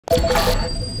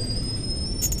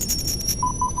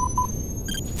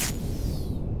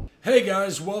Hey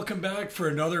guys, welcome back for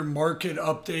another market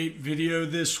update video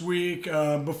this week.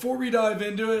 Before we dive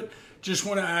into it, just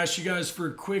want to ask you guys for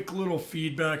a quick little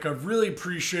feedback. I've really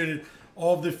appreciated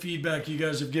all of the feedback you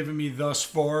guys have given me thus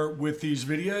far with these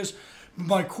videos.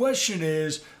 My question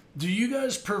is, do you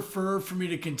guys prefer for me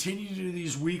to continue to do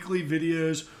these weekly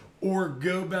videos or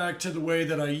go back to the way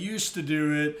that I used to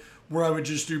do it where I would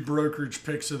just do brokerage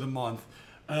picks of the month?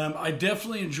 I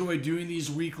definitely enjoy doing these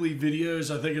weekly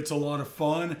videos. I think it's a lot of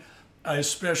fun. I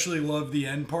especially love the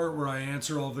end part where I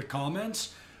answer all the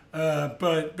comments.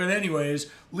 But anyways,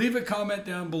 leave a comment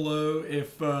down below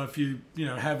if you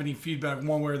have any feedback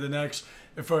one way or the next,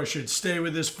 if I should stay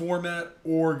with this format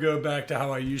or go back to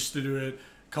how I used to do it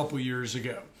a couple years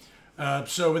ago.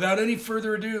 So without any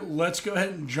further ado, let's go ahead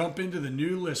and jump into the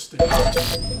new listing.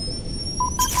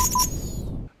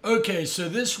 Okay, so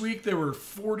this week there were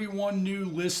 41 new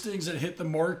listings that hit the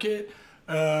market.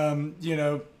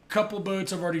 Couple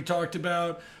boats I've already talked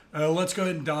about. Let's go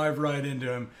ahead and dive right into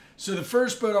them. So the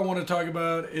first boat I want to talk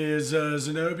about is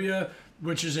Zenobia,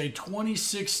 which is a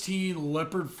 2016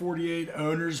 Leopard 48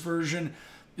 owner's version.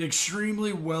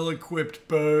 Extremely well-equipped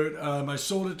boat. I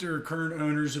sold it to her current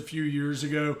owners a few years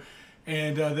ago,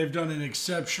 and they've done an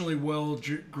exceptionally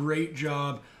great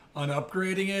job on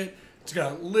upgrading it. It's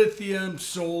got lithium,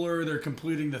 solar. They're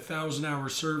completing the 1,000-hour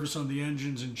service on the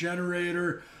engines and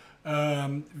generator.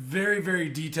 Very, very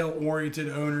detail-oriented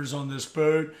owners on this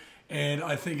boat, and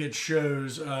I think it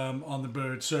shows on the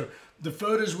boat. So the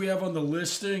photos we have on the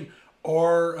listing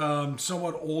are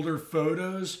somewhat older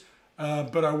photos,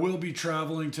 but I will be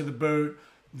traveling to the boat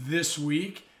this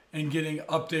week and getting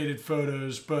updated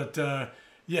photos. But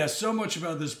yeah, so much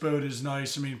about this boat is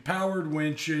nice. I mean, powered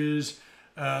winches,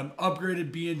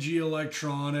 upgraded B&G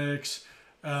electronics,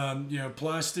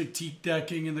 plastic teak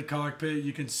decking in the cockpit.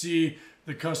 You can see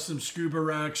the custom scuba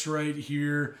racks right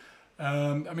here.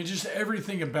 I mean, just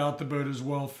everything about the boat is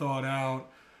well thought out.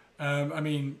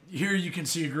 Here you can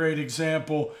see a great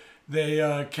example.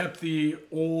 They kept the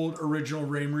old original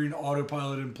Raymarine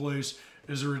autopilot in place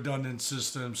as a redundant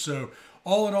system. So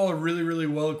all in all, a really, really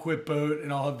well-equipped boat,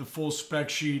 and I'll have the full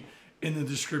spec sheet in the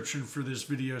description for this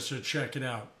video, so check it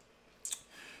out.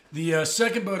 The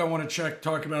second boat I want to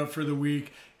talk about for the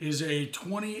week is a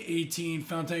 2018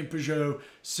 Fountaine Pajot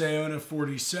Saona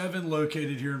 47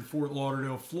 located here in Fort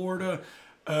Lauderdale, Florida.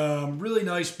 Really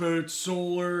nice boat,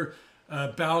 solar,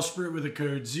 bowsprit with a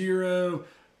code 0,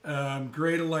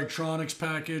 great electronics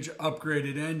package,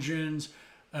 upgraded engines,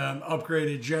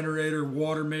 upgraded generator,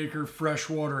 water maker,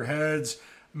 freshwater heads.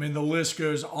 I mean, the list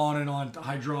goes on and on.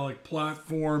 Hydraulic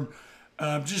platform.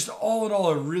 Just all in all,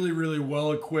 a really, really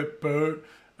well-equipped boat.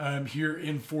 Here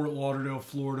in Fort Lauderdale,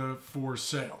 Florida for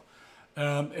sale.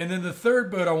 And then the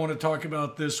third boat I want to talk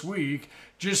about this week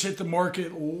just hit the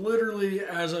market literally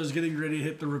as I was getting ready to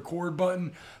hit the record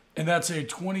button, and that's a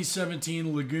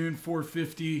 2017 Lagoon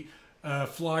 450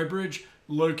 flybridge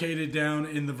located down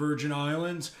in the Virgin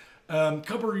Islands.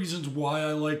 Couple reasons why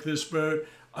I like this boat.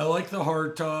 I like the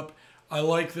hardtop. I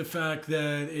like the fact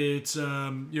that it's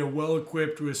well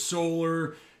equipped with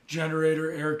solar, generator,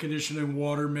 air conditioning,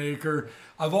 water maker.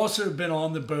 I've also been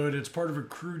on the boat. It's part of a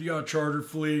crude yacht charter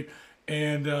fleet,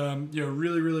 and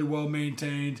really, really well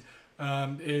maintained.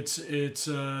 It's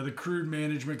the crude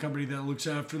management company that looks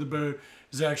after the boat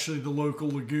is actually the local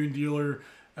lagoon dealer.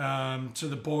 So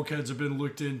the bulkheads have been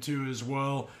looked into as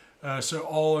well. So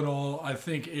all in all, I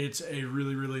think it's a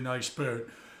really, really nice boat.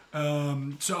 So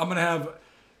I'm going to have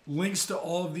links to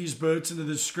all of these boats in the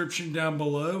description down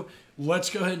below.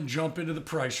 Let's go ahead and jump into the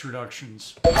price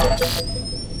reductions.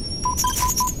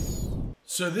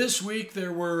 So this week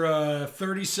there were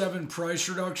 37 price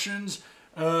reductions.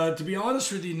 To be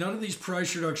honest with you, none of these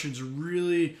price reductions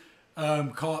really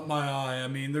caught my eye. I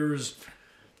mean, there was,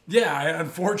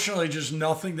 unfortunately just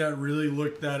nothing that really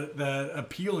looked that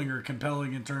appealing or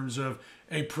compelling in terms of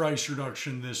a price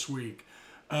reduction this week.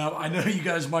 I know you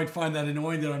guys might find that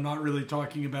annoying that I'm not really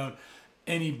talking about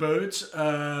any boats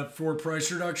for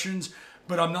price reductions,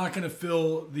 but I'm not going to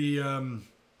fill the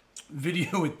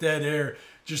video with dead air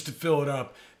just to fill it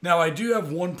up. Now, I do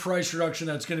have one price reduction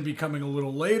that's going to be coming a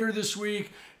little later this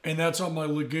week, and that's on my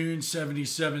Lagoon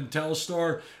 77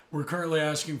 Telstar. We're currently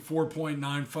asking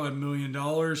 $4.95 million.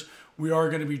 We are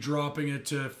going to be dropping it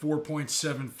to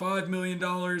 $4.75 million.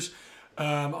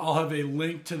 I'll have a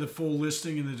link to the full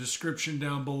listing in the description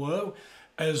down below,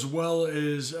 as well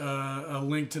as a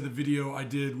link to the video I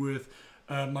did with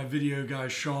my video guy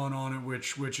Sean on it,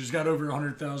 which has got over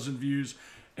 100,000 views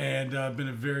and been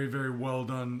a very, very well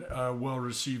done, well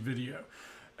received video.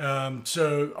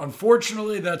 So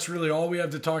unfortunately, that's really all we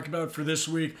have to talk about for this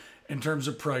week in terms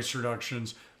of price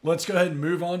reductions. let's go ahead and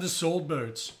move on to sold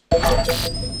boats.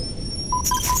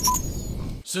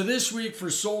 So this week for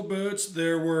sold boats,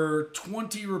 there were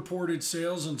 20 reported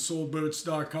sales on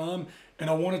soldboats.com, and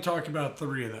I want to talk about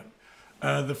 3 of them.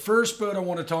 The first boat I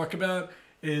want to talk about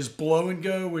is Blow and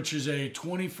Go, which is a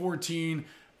 2014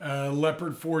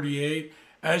 Leopard 48.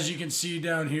 As you can see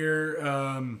down here,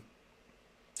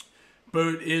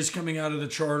 boat is coming out of the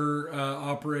charter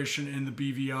operation in the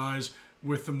BVIs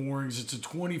with the moorings. It's a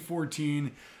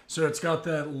 2014, so it's got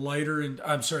that lighter,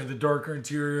 the darker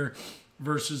interior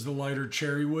versus the lighter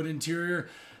cherry wood interior.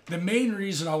 The main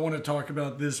reason I want to talk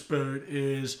about this boat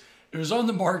is it was on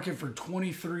the market for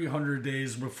 2,300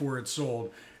 days before it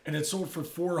sold, and it sold for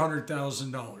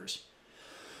 $400,000.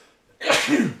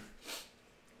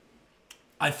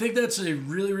 I think that's a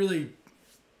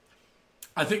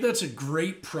that's a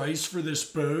great price for this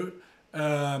boat.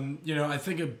 I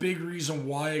think a big reason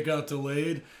why it got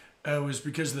delayed was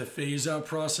because of the phase out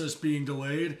process being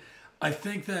delayed. I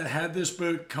think that had this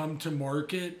boat come to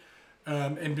market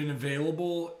and been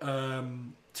available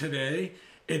today,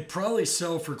 it'd probably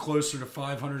sell for closer to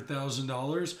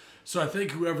 $500,000. So I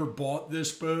think whoever bought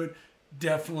this boat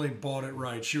definitely bought it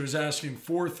right. She was asking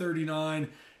 $439,000.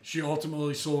 She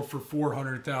ultimately sold for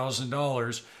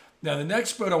 $400,000. Now the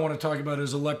next boat I want to talk about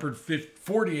is a Leopard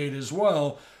 48 as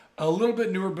well. A little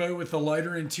bit newer boat with a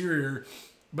lighter interior,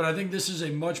 but I think this is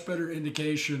a much better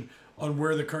indication on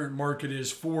where the current market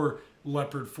is for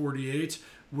Leopard 48s,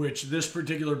 which this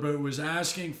particular boat was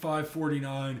asking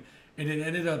 $549,000 and it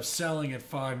ended up selling at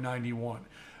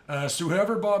 $591,000. So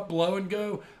whoever bought Blow and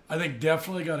Go, I think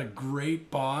definitely got a great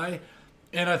buy,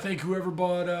 and I think whoever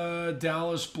bought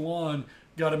Dallas Blonde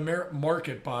got a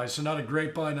market buy. So not a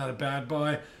great buy, not a bad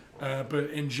buy, but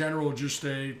in general just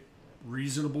a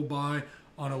reasonable buy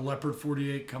on a Leopard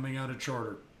 48 coming out of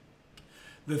charter.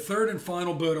 The third and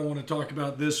final boat I want to talk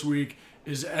about this week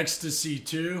is Ecstasy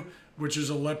 2, which is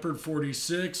a Leopard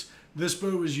 46. This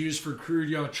boat was used for crude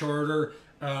yacht charter.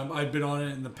 I've been on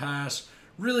it in the past.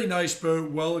 Really nice boat,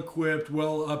 well equipped,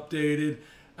 well updated.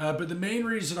 But the main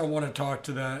reason I want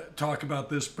to talk about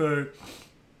this boat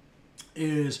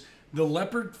is the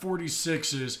Leopard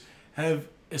 46s have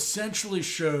essentially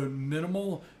showed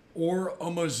minimal or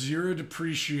almost zero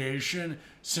depreciation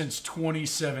since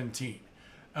 2017.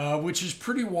 Which is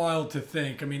pretty wild to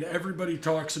think. I mean, everybody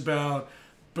talks about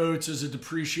boats as a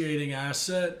depreciating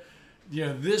asset.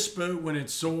 This boat, when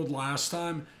it sold last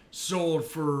time, sold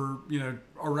for,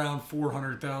 around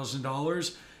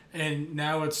 $400,000, and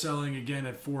now it's selling again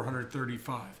at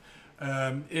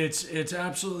 $435,000. It's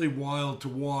absolutely wild to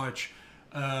watch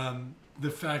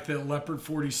the fact that Leopard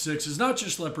 46 is not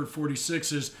just Leopard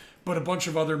 46s, but a bunch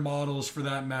of other models, for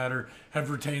that matter, have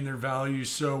retained their value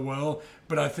so well.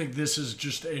 But I think this is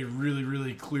just a really,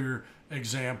 really clear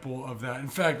example of that. In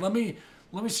fact, let me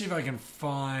see if I can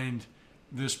find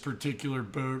this particular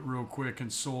boat real quick in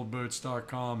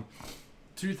soldboats.com.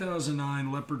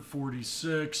 2009 Leopard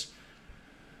 46.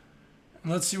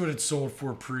 Let's see what it sold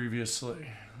for previously.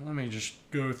 Let me just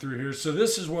go through here. So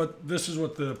this is what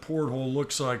the porthole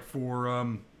looks like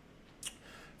for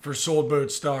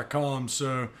soldboats.com.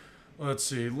 So let's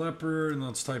see, Leopard, and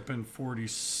let's type in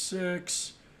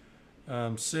 46.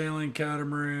 Sailing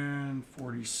catamaran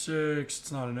 46.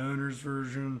 It's not an owner's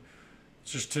version.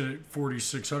 It's just to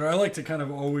 4,600. I like to kind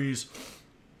of always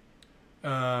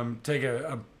take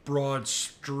a broad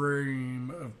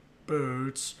stream of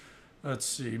boats. Let's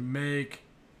see, make.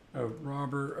 Oh,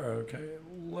 Robert. Okay,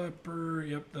 Leopard.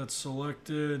 Yep, that's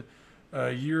selected.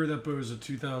 Year that boat was a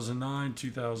 2009.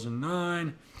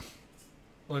 2009.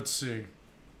 Let's see.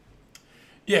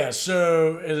 Yeah,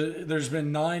 so there's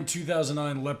been 9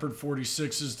 2009 Leopard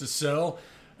 46s to sell.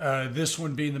 This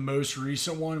one being the most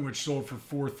recent one, which sold for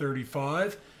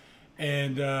 $435,000.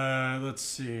 And let's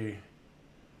see.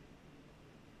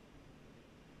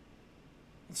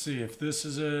 Let's see if this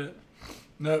is it.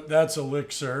 Nope, that's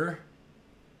Elixir.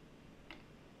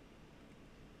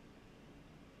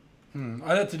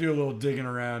 I'd have to do a little digging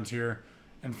around here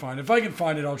and find it. If I can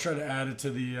find it, I'll try to add it to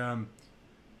the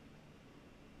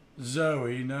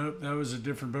Zoe. Nope, that was a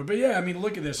different boat. But yeah, I mean,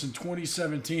 look at this. In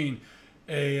 2017,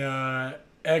 a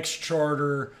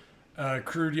ex-charter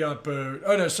crude yacht boat.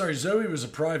 Oh, no, sorry. Zoe was a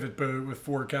private boat with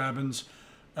 4 cabins.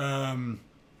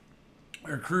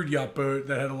 Or crude yacht boat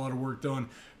that had a lot of work done.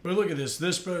 But look at this.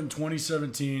 This boat in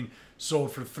 2017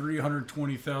 sold for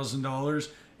 $320,000.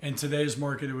 In today's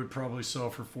market, it would probably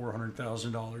sell for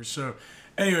 $400,000. So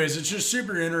anyways, it's just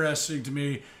super interesting to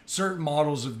me. Certain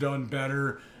models have done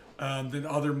better than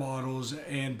other models.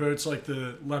 And boats like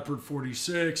the Leopard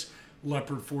 46,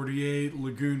 Leopard 48,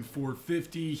 Lagoon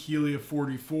 450, Helia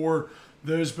 44.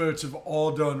 Those boats have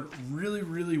all done really,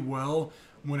 really well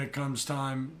when it comes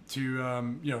time to,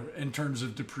 in terms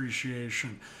of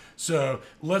depreciation. So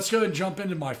let's go and jump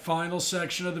into my final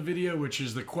section of the video, which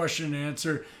is the question and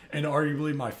answer, and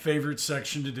arguably my favorite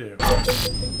section to do.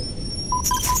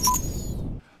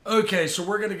 Okay, so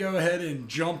we're going to go ahead and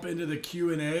jump into the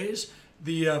Q&As.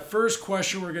 The first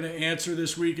question we're going to answer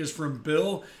this week is from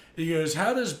Bill. He goes,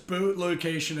 how does boat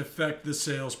location affect the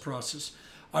sales process?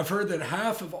 I've heard that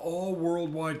half of all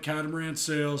worldwide catamaran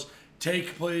sales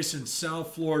take place in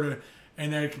South Florida,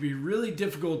 and that it can be really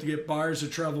difficult to get buyers to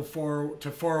travel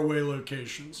to faraway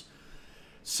locations.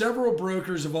 Several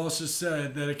brokers have also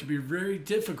said that it can be very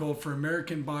difficult for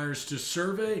American buyers to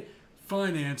survey,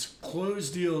 finance,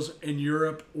 close deals in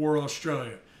Europe or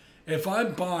Australia. If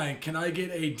I'm buying, can I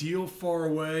get a deal far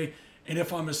away? And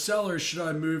if I'm a seller, should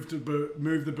I move the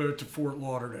boat to Fort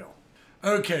Lauderdale?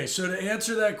 Okay, so to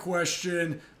answer that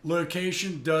question,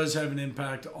 location does have an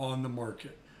impact on the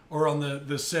market, or on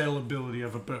the saleability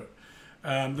of a boat.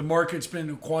 The market's been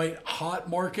a quite hot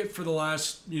market for the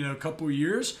last couple of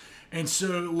years, and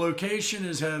so location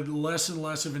has had less and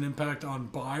less of an impact on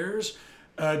buyers,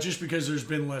 just because there's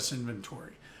been less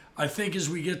inventory. I think as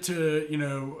we get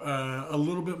to a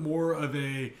little bit more of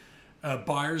a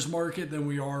buyer's market than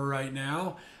we are right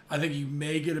now, I think you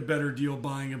may get a better deal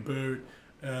buying a boat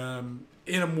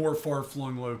in a more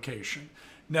far-flung location.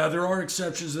 Now, there are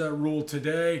exceptions to that rule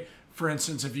today. For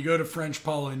instance, if you go to French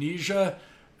Polynesia,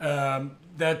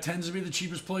 that tends to be the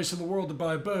cheapest place in the world to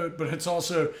buy a boat, but it's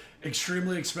also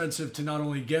extremely expensive to not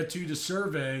only get to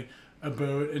survey a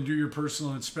boat and do your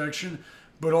personal inspection,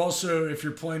 but also if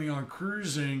you're planning on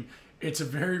cruising, it's a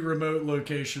very remote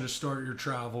location to start your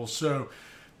travel. So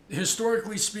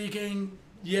historically speaking,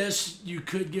 yes, you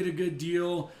could get a good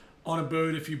deal on a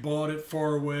boat if you bought it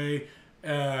far away.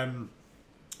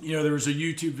 There was a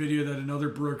YouTube video that another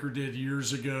broker did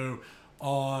years ago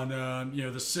on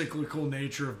the cyclical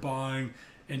nature of buying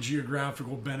and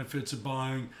geographical benefits of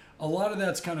buying. A lot of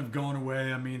that's kind of gone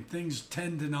away. I mean, things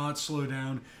tend to not slow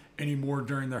down anymore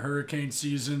during the hurricane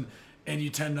season, and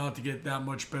you tend not to get that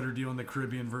much better deal in the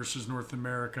Caribbean versus North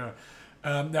America.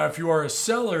 Now, if you are a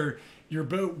seller, your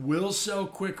boat will sell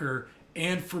quicker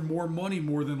and for more money,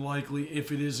 more than likely,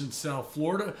 if it is in South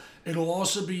Florida. It'll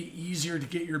also be easier to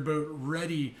get your boat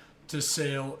ready to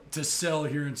sell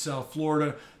here in South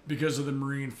Florida because of the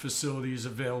marine facilities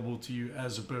available to you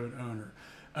as a boat owner.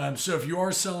 So if you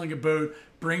are selling a boat,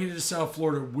 bringing it to South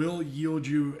Florida will yield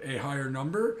you a higher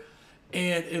number,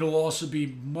 and it'll also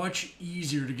be much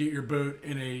easier to get your boat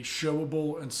in a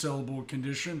showable and sellable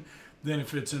condition than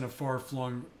if it's in a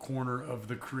far-flung corner of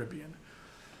the Caribbean.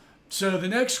 So the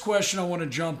next question I want to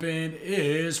jump in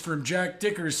is from Jack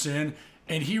Dickerson,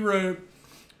 and he wrote,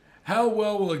 how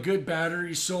well will a good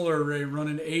battery solar array run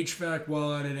an HVAC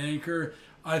while at an anchor?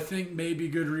 I think maybe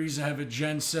good reason to have a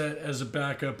genset as a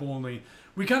backup only.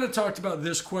 We kind of talked about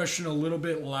this question a little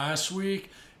bit last week,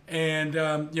 and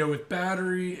with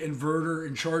battery, inverter,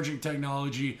 and charging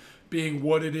technology being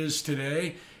what it is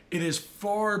today, it is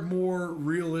far more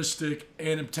realistic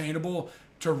and obtainable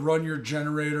to run your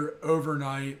generator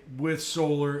overnight with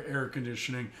solar air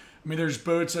conditioning. I mean, there's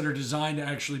boats that are designed to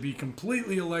actually be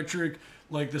completely electric,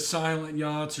 like the Silent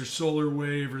Yachts or Solar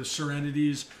Wave or the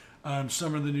Serenities,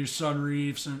 some of the new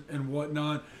Sunreefs and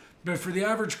whatnot. But for the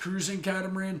average cruising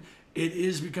catamaran, it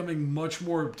is becoming much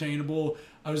more obtainable.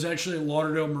 I was actually at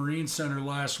Lauderdale Marine Center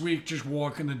last week, just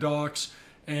walking the docks,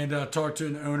 and talked to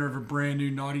an owner of a brand new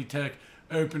Naughty Tech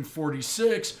Open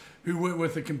 46 who went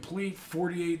with a complete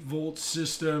 48-volt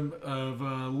system of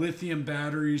lithium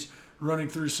batteries running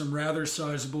through some rather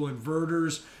sizable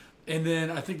inverters. And then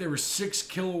I think there were 6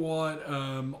 kilowatt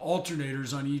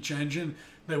alternators on each engine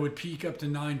that would peak up to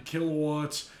 9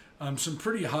 kilowatts. Some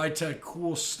pretty high-tech,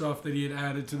 cool stuff that he had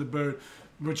added to the boat,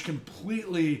 which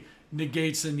completely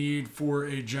negates the need for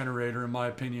a generator, in my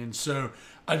opinion. So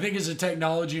I think as the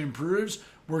technology improves,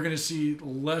 we're going to see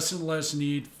less and less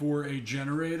need for a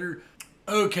generator.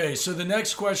 Okay, so the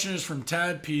next question is from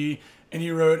Tad P, and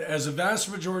he wrote, as a vast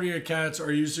majority of cats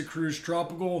are used to cruise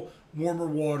tropical, warmer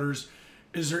waters,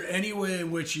 is there any way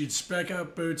in which you'd spec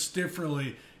out boats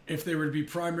differently if they were to be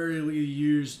primarily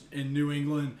used in New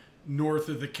England, north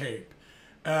of the Cape?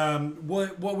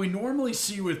 What we normally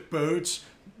see with boats,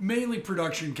 mainly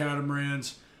production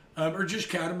catamarans, or just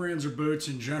catamarans or boats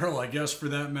in general, I guess for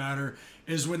that matter,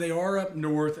 is when they are up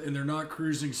north and they're not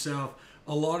cruising south,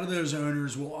 a lot of those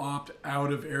owners will opt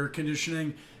out of air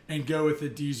conditioning and go with a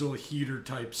diesel heater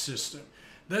type system.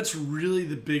 That's really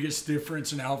the biggest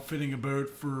difference in outfitting a boat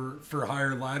for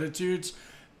higher latitudes,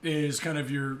 is kind of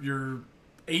your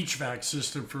HVAC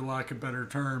system, for lack of a better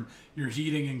term, your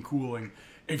heating and cooling.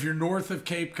 If you're north of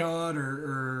Cape Cod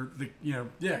or the,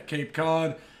 Cape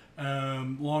Cod,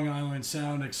 Long Island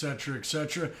Sound,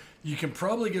 etc., you can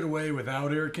probably get away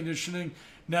without air conditioning.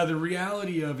 Now, the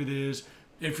reality of it is,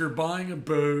 if you're buying a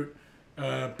boat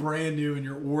brand new and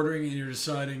you're ordering and you're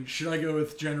deciding, should I go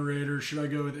with generator, should I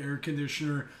go with air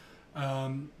conditioner,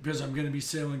 because I'm going to be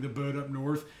sailing the boat up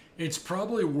north, it's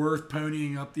probably worth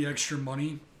ponying up the extra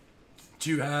money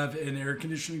to have an air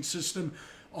conditioning system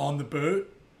on the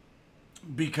boat,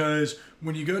 because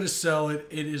when you go to sell it,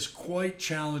 it is quite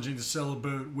challenging to sell a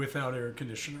boat without air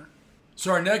conditioner.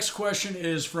 So our next question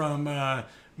is from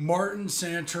Martin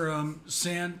Santerton,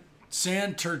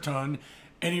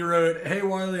 and he wrote, "Hey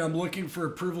Wiley, I'm looking for a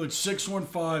privilege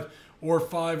 615 or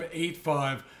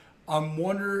 585. I'm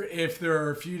wonder if there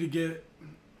are a few to get.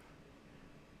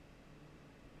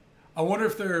 I wonder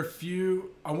if there are a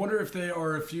few. I wonder if they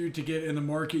are a few to get in the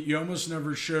market. You almost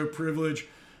never show privilege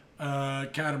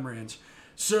catamarans."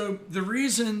 So the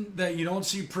reason that you don't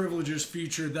see privileges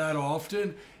featured that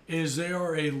often is they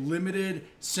are a limited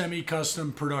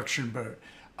semi-custom production boat.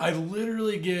 I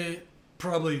literally get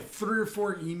probably 3 or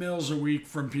 4 emails a week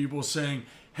from people saying,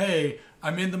 "Hey,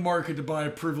 I'm in the market to buy a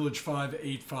privilege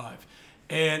 585."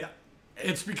 And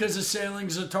it's because of sailing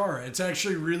Zatara. It's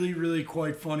actually really, really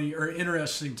quite funny or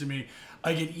interesting to me.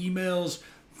 I get emails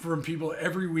from people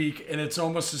every week, and it's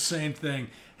almost the same thing.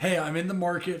 "Hey, I'm in the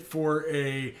market for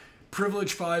a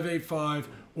privilege 585,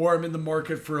 or I'm in the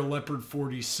market for a Leopard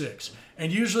 46.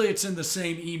 And usually it's in the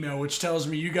same email, which tells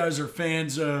me you guys are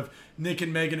fans of Nick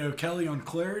and Megan O'Kelly on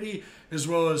Clarity, as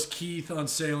well as Keith on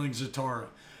Sailing Zatara.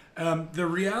 The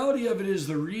reality of it is,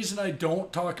 the reason I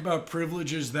don't talk about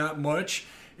privileges that much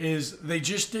is they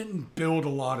just didn't build a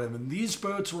lot of them. These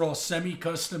boats were all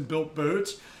semi-custom built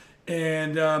boats.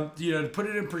 And, to put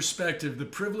it in perspective, the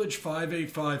Privilege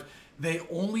 585, they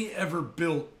only ever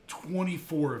built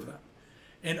 24 of them.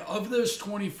 And of those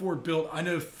 24 built, I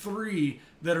know 3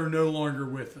 that are no longer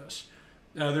with us.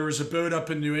 There was a boat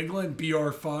up in New England,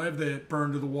 BR5, that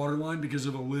burned to the waterline because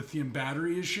of a lithium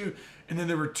battery issue. And then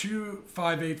there were 2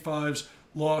 585s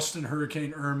lost in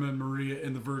Hurricane Irma and Maria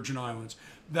in the Virgin Islands.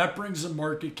 That brings the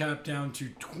market cap down to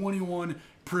 21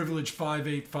 Privilege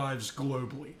 585s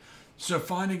globally. So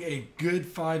finding a good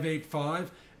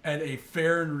 585 at a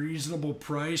fair and reasonable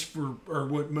price or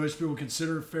what most people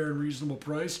consider a fair and reasonable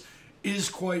price is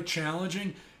quite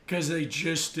challenging, because they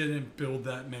just didn't build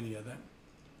that many of them.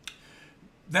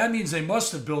 That means they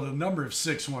must have built a number of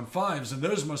 615s, and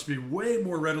those must be way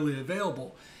more readily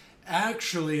available.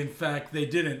 Actually, in fact, they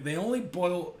didn't. They only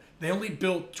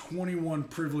built 21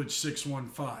 Privilege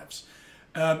 615s.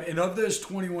 And of those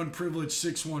 21 Privilege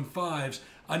 615s,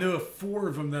 I know of 4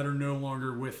 of them that are no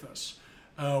longer with us.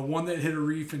 One that hit a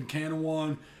reef in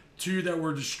Catamaran, 2 that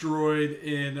were destroyed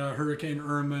in Hurricane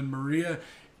Irma and Maria,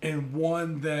 and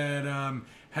 1 that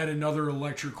had another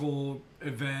electrical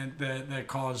event that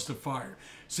caused a fire.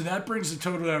 So that brings the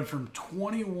total down from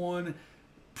 21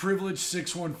 Privilege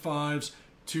 615s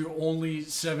to only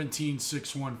 17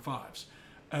 615s,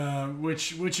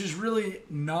 which is really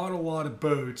not a lot of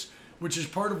boats, which is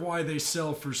part of why they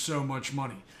sell for so much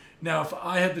money. Now, if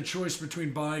I had the choice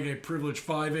between buying a Privilege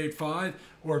 585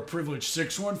 or a Privilege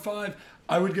 615,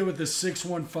 I would go with the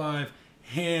 615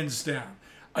 hands down.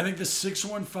 I think the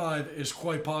 615 is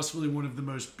quite possibly one of the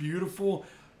most beautiful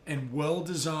and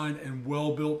well-designed and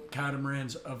well-built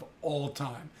catamarans of all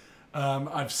time.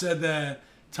 I've said that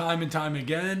time and time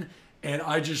again, and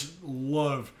I just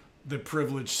love the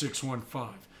Privilege 615.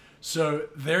 So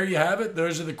there you have it.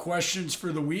 Those are the questions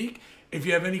for the week. If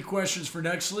you have any questions for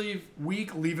next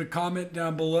week, leave a comment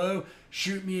down below.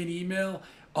 Shoot me an email.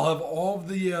 I'll have all of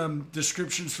the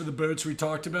descriptions for the boats we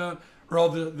talked about, or all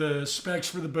the specs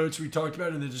for the boats we talked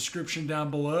about in the description down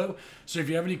below. So if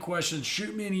you have any questions,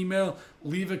 shoot me an email,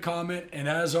 leave a comment. And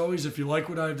as always, if you like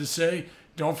what I have to say,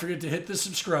 don't forget to hit the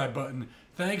subscribe button.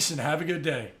 Thanks, and have a good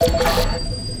day.